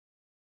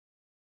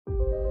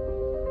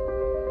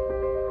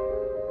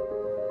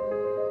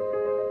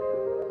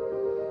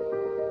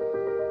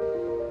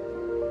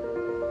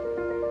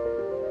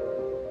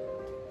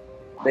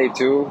day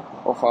 2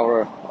 of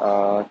our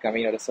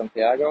Camino de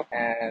Santiago,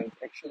 and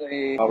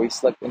actually we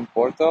slept in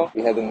Porto.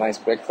 We had a nice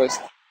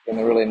breakfast in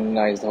a really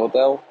nice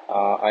hotel.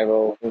 I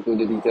will include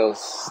the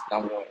details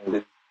down below in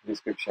the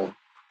description.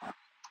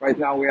 Right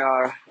now we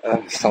are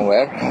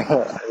somewhere,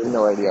 I have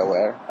no idea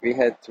where. We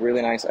had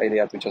really nice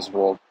idea to just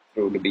walk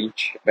through the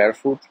beach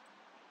barefoot.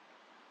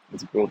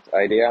 It's a good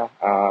idea.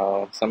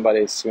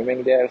 Somebody's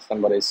swimming there,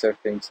 somebody's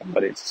surfing,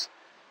 somebody's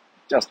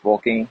just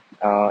walking.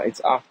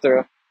 It's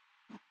after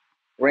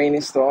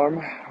rainy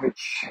storm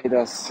which hit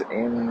us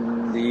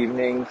in the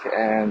evening,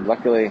 and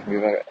luckily we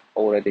were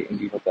already in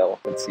the hotel.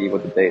 Let's see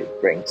what the day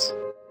brings.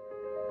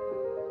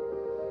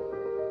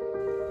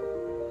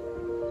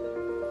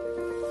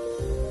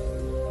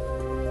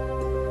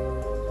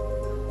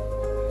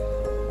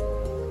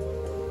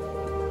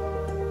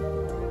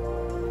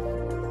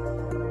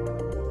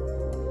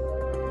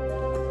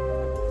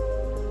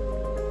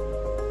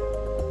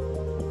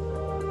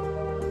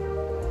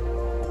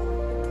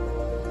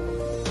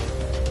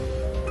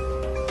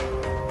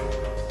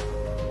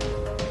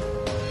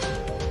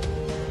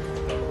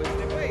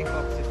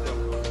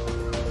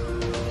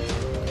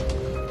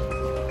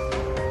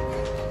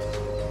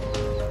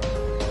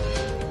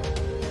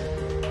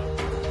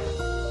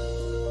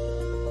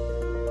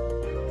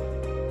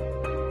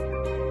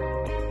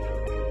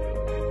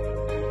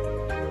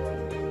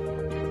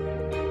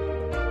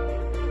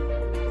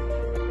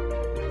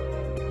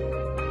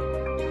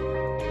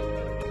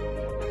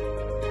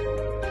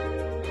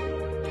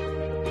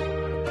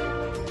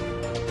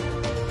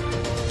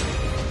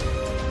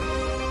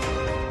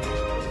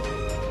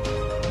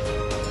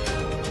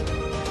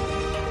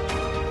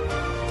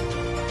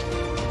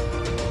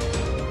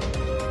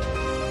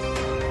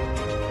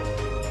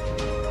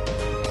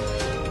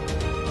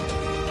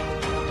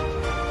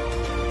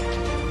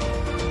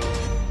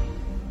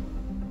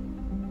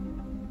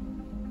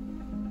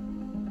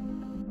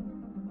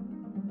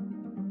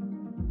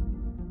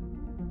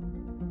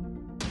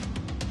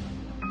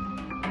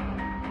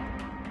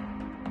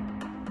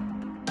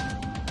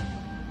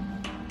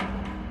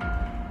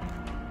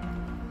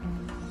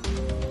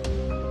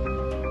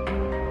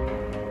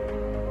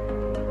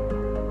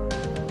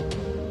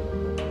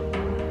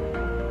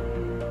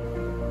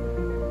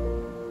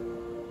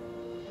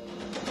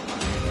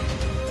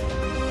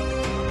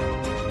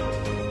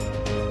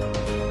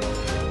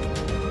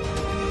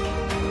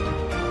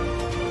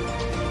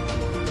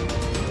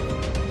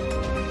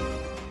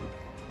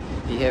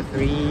 We have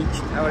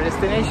reached our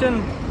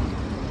destination,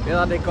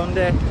 Villa de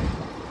Conde,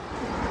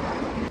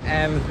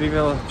 and we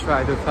will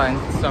try to find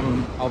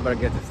some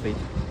albergue to sleep.